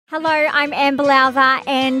Hello, I'm Amber Lowther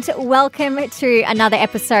and welcome to another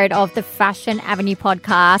episode of the Fashion Avenue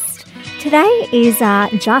podcast. Today is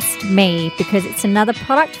just me because it's another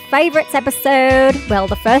product favourites episode. Well,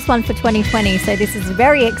 the first one for 2020, so this is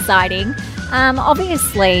very exciting.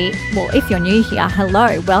 Obviously, well, if you're new here,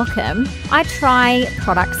 hello, welcome. I try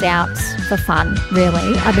products out for fun,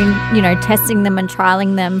 really. I've been, testing them and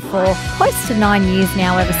trialing them for close to 9 years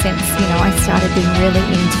now, ever since, I started being really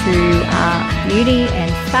into beauty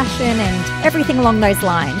and fashion and everything along those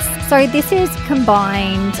lines. So this is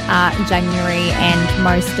combined January and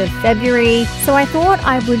most of February. So I thought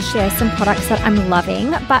I would share some products that I'm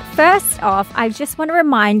loving. But first off, I just want to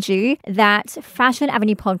remind you that Fashion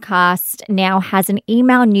Avenue Podcast now has an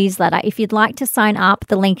email newsletter. If you'd like to sign up,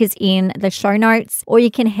 the link is in the show notes, or you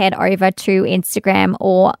can head over to Instagram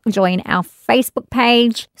or join our Facebook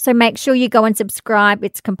page. So make sure you go and subscribe.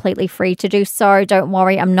 It's completely free to do so. Don't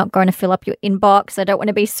worry, I'm not going to fill up your inbox. I don't want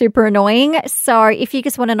to be super annoying. So if you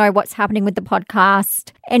just want to know what's happening with the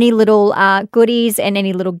podcast, any little goodies and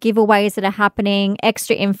any little giveaways that are happening,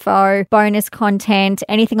 extra info, bonus content,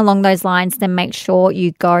 anything along those lines, then make sure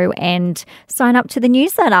you go and sign up to the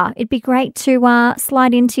newsletter. It'd be great to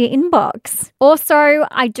slide into your inbox. Also,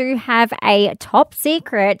 I do have a top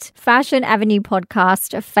secret Fashion Avenue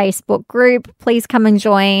podcast Facebook group. Please come and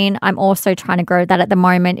join. I'm also trying to grow that at the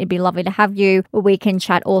moment. It'd be lovely to have you where we can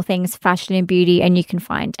chat all things fashion and beauty, and you can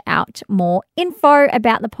find out more info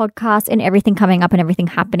about the podcast and everything coming up and everything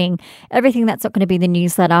happening. Everything that's not going to be the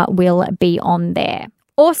newsletter will be on there.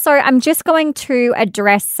 Also, I'm just going to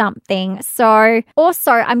address something. When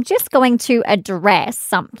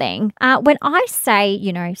I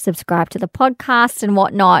say, subscribe to the podcast and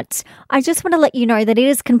whatnot, I just want to let you know that it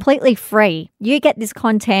is completely free. You get this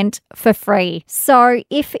content for free. So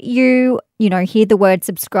if you hear the word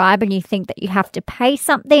subscribe and you think that you have to pay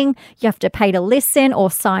something, you have to pay to listen or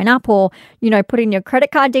sign up or, put in your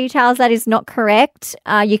credit card details, that is not correct.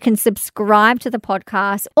 You can subscribe to the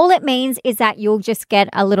podcast. All it means is that you'll just get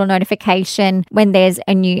a little notification when there's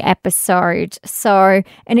a new episode.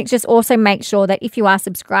 And it just also makes sure that if you are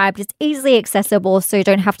subscribed, it's easily accessible, so you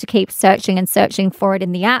don't have to keep searching for it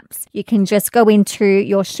in the apps. You can just go into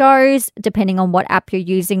your shows, depending on what app you're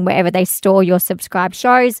using, wherever they store your subscribed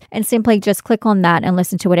shows, and simply just click on that and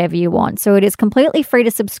listen to whatever you want. So it is completely free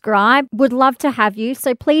to subscribe. Would love to have you,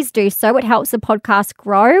 so please do so. It helps the podcast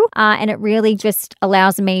grow and it really just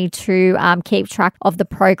allows me to keep track of the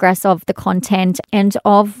progress of the content and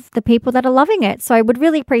of the people that are loving it. So I would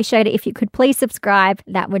really appreciate it if you could please subscribe.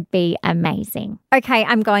 That would be amazing. Okay,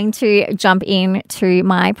 I'm going to jump into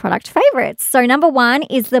my product favorites. So number one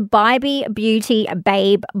is the Bybee Beauty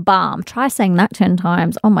Babe Balm. Try saying that 10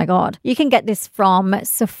 times. Oh my God. You can get this from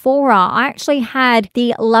Sephora. I actually had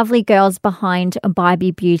the lovely girls behind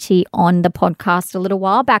Bybee Beauty on the podcast a little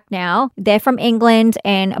while back now. They're from England,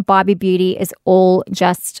 and Bybee Beauty is all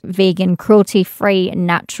just vegan, cruelty-free,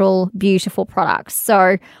 natural, beautiful products.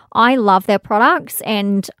 So I love their products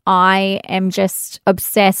and I am just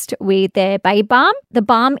obsessed with their Babe Balm. The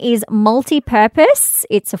balm is multi-purpose.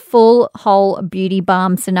 It's a full whole beauty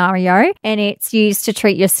balm scenario and it's used to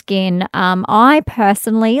treat your skin. I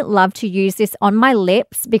personally love to use this on my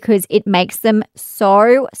lips because it makes them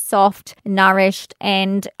so soft, nourished,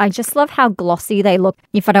 and I just love how glossy they look.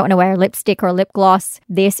 If I don't want to wear a lipstick or a lip gloss,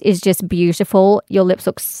 this is just beautiful. Your lips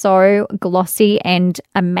look so glossy and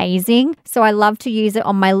amazing. So I love to use it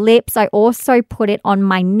on my lips. I also put it on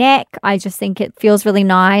my neck. I just think it feels really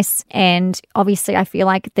nice. And obviously I feel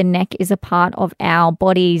like the neck is a part of our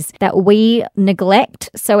bodies that we neglect.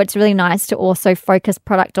 So it's really nice to also focus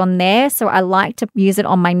product on there. So I like to use it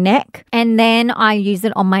on my neck. And then I use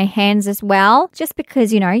it on my hands as well, just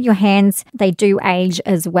because, your hands, they do age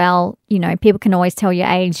as well. People can always tell your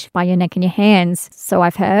age by your neck and your hands. So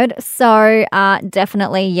I've heard. So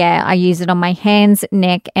definitely, I use it on my hands,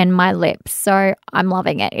 neck, and my lips. So I'm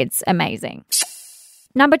loving it. It's amazing.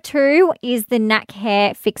 Number 2 is the NAC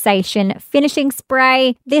Hair Fixation Finishing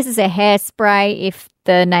Spray. This is a hairspray. If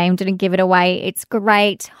the name didn't give it away, it's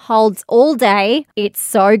great, holds all day. It's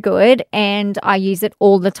so good and I use it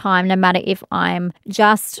all the time, no matter if I'm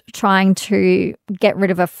just trying to get rid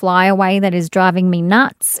of a flyaway that is driving me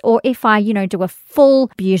nuts, or if I, do a full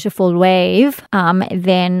beautiful wave,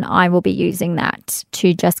 then I will be using that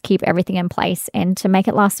to just keep everything in place and to make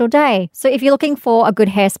it last all day. So if you're looking for a good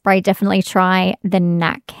hairspray, definitely try the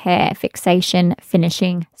NAC Hair Fixation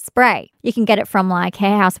Finishing Spray. You can get it from like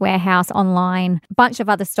Hair House Warehouse online, a bunch of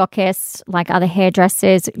other stockists, like other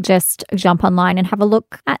hairdressers. Just jump online and have a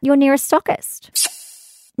look at your nearest stockist.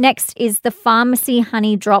 Next is the Pharmacy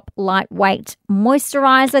Honey Drop Lightweight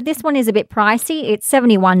Moisturizer. This one is a bit pricey. It's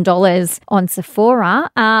 $71 on Sephora,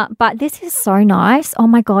 but this is so nice. Oh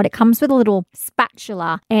my God, it comes with a little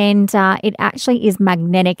spatula and it actually is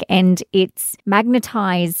magnetic and it's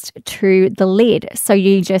magnetized to the lid. So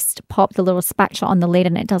you just pop the little spatula on the lid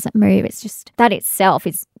and it doesn't move. It's just, that itself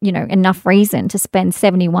is, enough reason to spend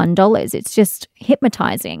 $71. It's just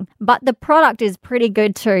hypnotizing. But the product is pretty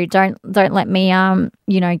good too. Don't let me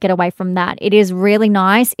get away from that. It is really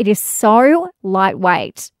nice. It is so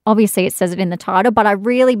lightweight. Obviously, it says it in the title, but I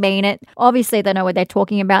really mean it. Obviously, they know what they're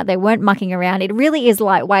talking about. They weren't mucking around. It really is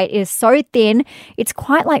lightweight. It is so thin. It's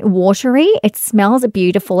quite like watery. It smells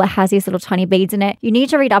beautiful. It has these little tiny beads in it. You need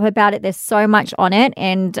to read up about it. There's so much on it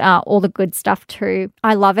and all the good stuff too.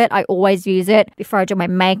 I love it. I always use it before I do my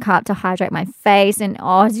makeup to hydrate my face. And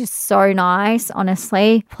it's just so nice.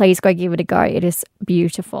 Honestly, please go give it a go. It is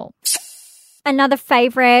beautiful. Another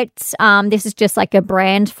favorite, this is just like a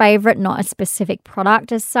brand favorite, not a specific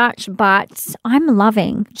product as such, but I'm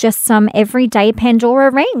loving just some everyday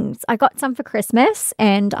Pandora rings. I got some for Christmas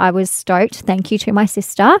and I was stoked. Thank you to my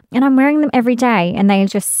sister. And I'm wearing them every day and they are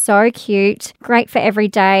just so cute. Great for every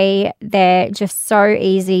day. They're just so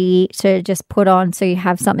easy to just put on so you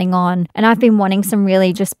have something on. And I've been wanting some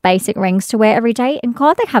really just basic rings to wear every day. And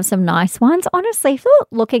God, they have some nice ones. Honestly, if you're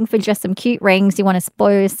looking for just some cute rings, you want to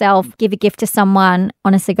spoil yourself, give a gift to someone,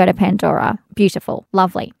 honestly, go to Pandora. Beautiful,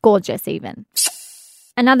 lovely, gorgeous even.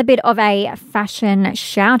 Another bit of a fashion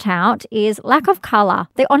shout out is lack of color.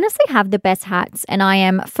 They honestly have the best hats and I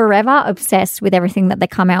am forever obsessed with everything that they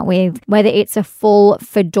come out with, whether it's a full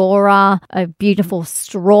fedora, a beautiful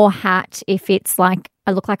straw hat, if it's like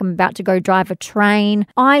I look like I'm about to go drive a train.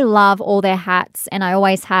 I love all their hats and I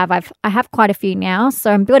always have. I have quite a few now,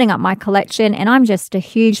 so I'm building up my collection and I'm just a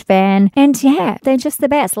huge fan. And yeah, they're just the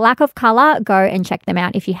best. Lack of color, go and check them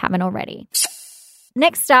out if you haven't already.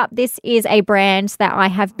 Next up, this is a brand that I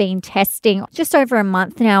have been testing just over a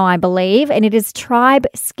month now, I believe, and it is Tribe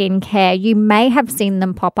Skincare. You may have seen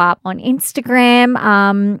them pop up on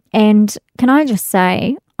Instagram, and can I just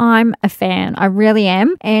say, I'm a fan. I really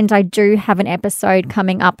am. And I do have an episode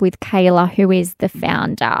coming up with Kayla, who is the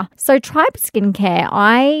founder. So Tribe Skincare,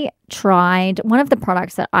 I tried one of the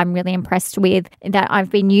products that I'm really impressed with that I've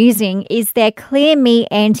been using is their Clear Me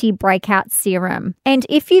Anti-Breakout Serum. And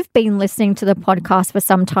if you've been listening to the podcast for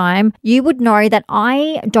some time, you would know that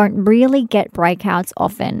I don't really get breakouts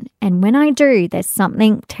often. And when I do, there's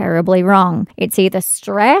something terribly wrong. It's either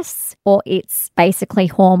stress or it's basically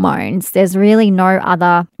hormones. There's really no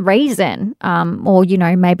other reason, or,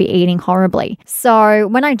 maybe eating horribly. So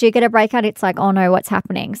when I do get a breakout, it's like, oh no, what's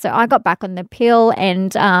happening? So I got back on the pill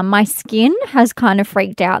and my skin has kind of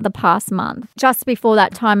freaked out the past month. Just before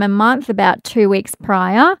that time a month, about 2 weeks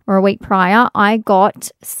prior or a week prior, I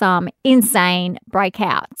got some insane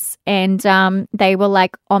breakouts and they were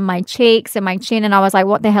like on my cheeks and my chin and I was like,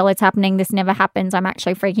 what the hell is happening? This never happens. I'm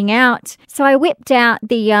actually freaking out. So I whipped out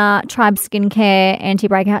the Tribe Skincare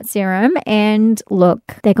Anti-Breakout Serum and look,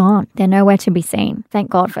 they're gone. They're nowhere to be seen.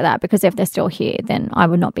 Thank God for that, because if they're still here, then I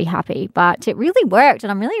would not be happy. But it really worked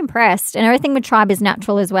and I'm really impressed. And everything with Tribe is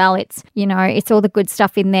natural as well. It's, it's all the good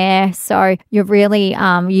stuff in there. So you're really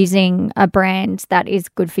using a brand that is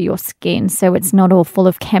good for your skin. So it's not all full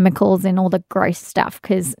of chemicals and all the gross stuff,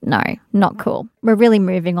 because no, not cool. We're really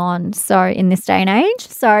moving on. So in this day and age,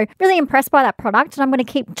 so really impressed by that product. And I'm going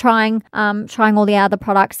to keep trying all the other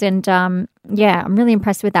products and yeah, I'm really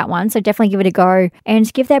impressed with that one. So definitely give it a go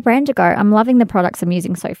and give their brand a go. I'm loving the products I'm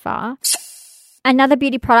using so far. Another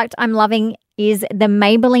beauty product I'm loving is the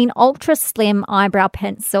Maybelline Ultra Slim Eyebrow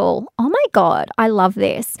Pencil. Oh my God, I love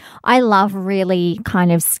this. I love really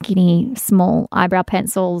kind of skinny, small eyebrow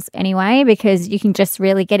pencils anyway, because you can just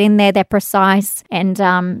really get in there. They're precise and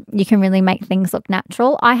you can really make things look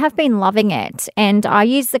natural. I have been loving it and I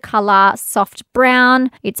use the color Soft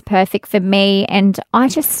Brown. It's perfect for me and I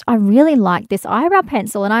really like this eyebrow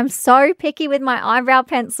pencil and I'm so picky with my eyebrow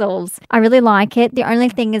pencils. I really like it. The only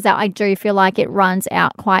thing is that I do feel like it runs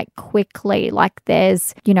out quite quickly. Like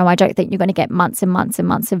there's, I don't think you're going to get months and months and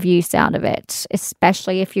months of use out of it,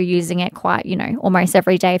 especially if you're using it quite, almost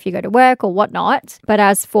every day if you go to work or whatnot. But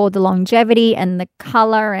as for the longevity and the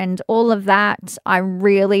color and all of that, I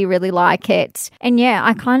really, really like it. And yeah,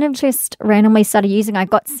 I kind of just randomly started using, I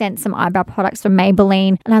got sent some eyebrow products from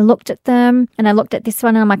Maybelline and I looked at them and I looked at this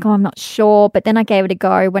one and I'm like, oh, I'm not sure. But then I gave it a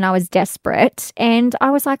go when I was desperate and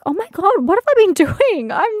I was like, oh my God, what have I been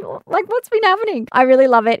doing? I'm like, what's been happening? I really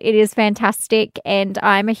love it. It is fantastic. fantastic and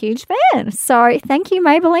I'm a huge fan. So thank you,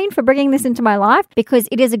 Maybelline, for bringing this into my life because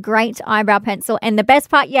it is a great eyebrow pencil. And the best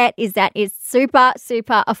part yet is that it's super,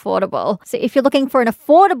 super affordable. So if you're looking for an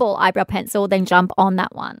affordable eyebrow pencil, then jump on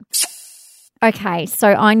that one. Okay, so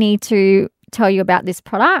I need to tell you about this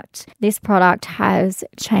product. This product has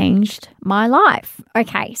changed my life.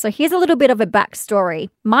 Okay, so here's a little bit of a backstory.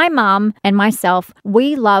 My mum and myself,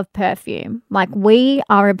 we love perfume. Like, we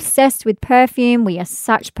are obsessed with perfume. We are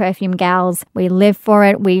such perfume gals. We live for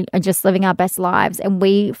it. We are just living our best lives, and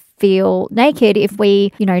we feel naked if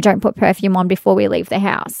we, don't put perfume on before we leave the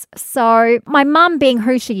house. So my mum, being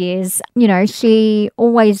who she is, she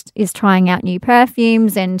always is trying out new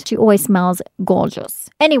perfumes and she always smells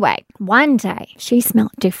gorgeous. Anyway, one day she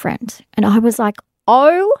smelled different and I was like,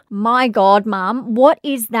 oh my God, Mum, what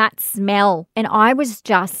is that smell? And I was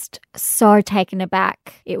just so taken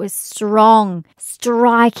aback. It was strong,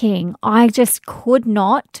 striking. I just could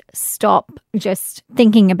not stop just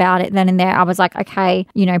thinking about it then and there. I was like, okay,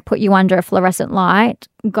 put you under a fluorescent light.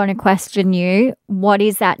 I'm going to question you. What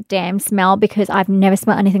is that damn smell? Because I've never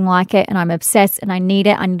smelled anything like it and I'm obsessed and I need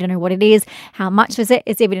it. I need to know what it is. How much is it?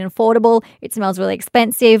 It's even affordable. It smells really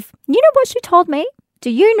expensive. You know what she told me? Do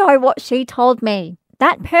you know what she told me?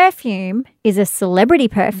 That perfume is a celebrity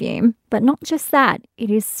perfume, but not just that. It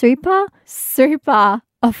is super, super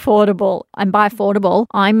affordable. And by affordable,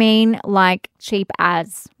 I mean like cheap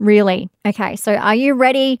as, really. Okay, so are you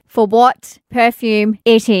ready for what perfume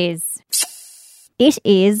it is? It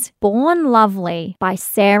is Born Lovely by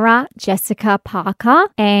Sarah Jessica Parker,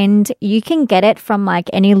 and you can get it from like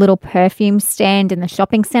any little perfume stand in the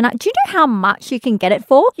shopping center. Do you know how much you can get it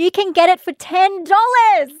for? You can get it for $10.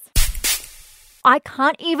 I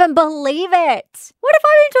can't even believe it. What have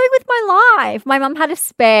I been doing with my life? My mum had a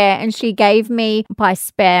spare and she gave me, by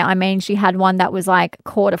spare, I mean she had one that was like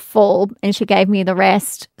quarter full and she gave me the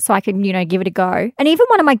rest so I could, give it a go. And even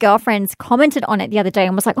one of my girlfriends commented on it the other day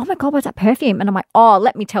and was like, oh my God, what's that perfume? And I'm like, oh,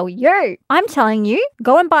 let me tell you. I'm telling you,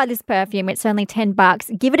 go and buy this perfume. It's only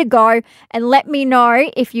 $10. Give it a go and let me know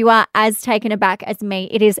if you are as taken aback as me.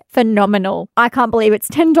 It is phenomenal. I can't believe it's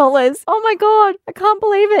 $10. Oh my God, I can't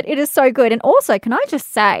believe it. It is so good. And also, can I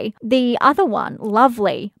just say, the other one,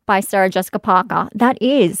 Lovely by Sarah Jessica Parker, that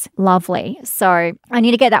is lovely. So I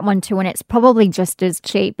need to get that one too, and it's probably just as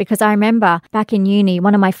cheap because I remember back in uni,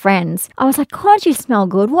 one of my friends, I was like, God, you smell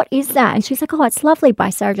good. What is that? And she's like, oh, it's Lovely by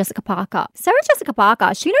Sarah Jessica Parker. Sarah Jessica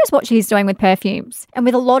Parker, she knows what she's doing with perfumes and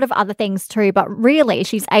with a lot of other things too, but really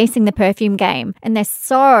she's acing the perfume game and they're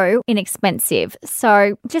so inexpensive.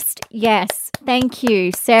 So just, yes, thank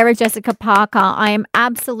you, Sarah Jessica Parker. I am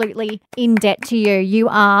absolutely in debt to you. You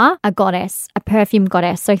are a goddess, a perfume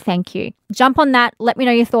goddess. So thank you. Jump on that. Let me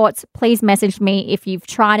know your thoughts. Please message me if you've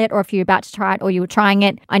tried it or if you're about to try it or you were trying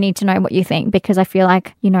it. I need to know what you think because I feel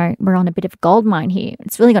like, we're on a bit of a gold mine here.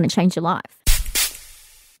 It's really going to change your life.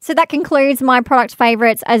 So that concludes my product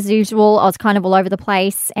favorites. As usual, I was kind of all over the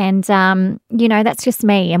place and, that's just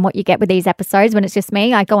me and what you get with these episodes when it's just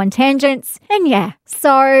me. I go on tangents and yeah.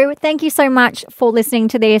 So thank you so much for listening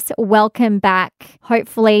to this. Welcome back.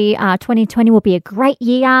 Hopefully 2020 will be a great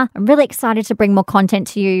year. I'm really excited to bring more content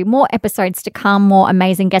to you, more episodes to come, more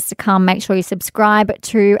amazing guests to come. Make sure you subscribe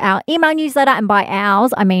to our email newsletter, and by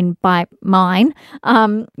ours, I mean by mine.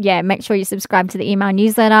 Make sure you subscribe to the email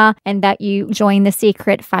newsletter and that you join the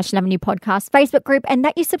Secret Fashion Avenue Podcast Facebook group and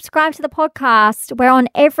that you subscribe to the podcast. We're on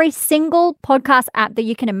every single podcast app that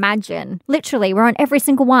you can imagine. Literally, we're on every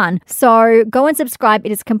single one. So go and subscribe.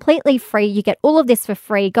 It is completely free. You get all of this for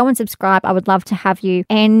free. Go and subscribe. I would love to have you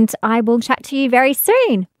and I will chat to you very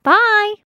soon. Bye.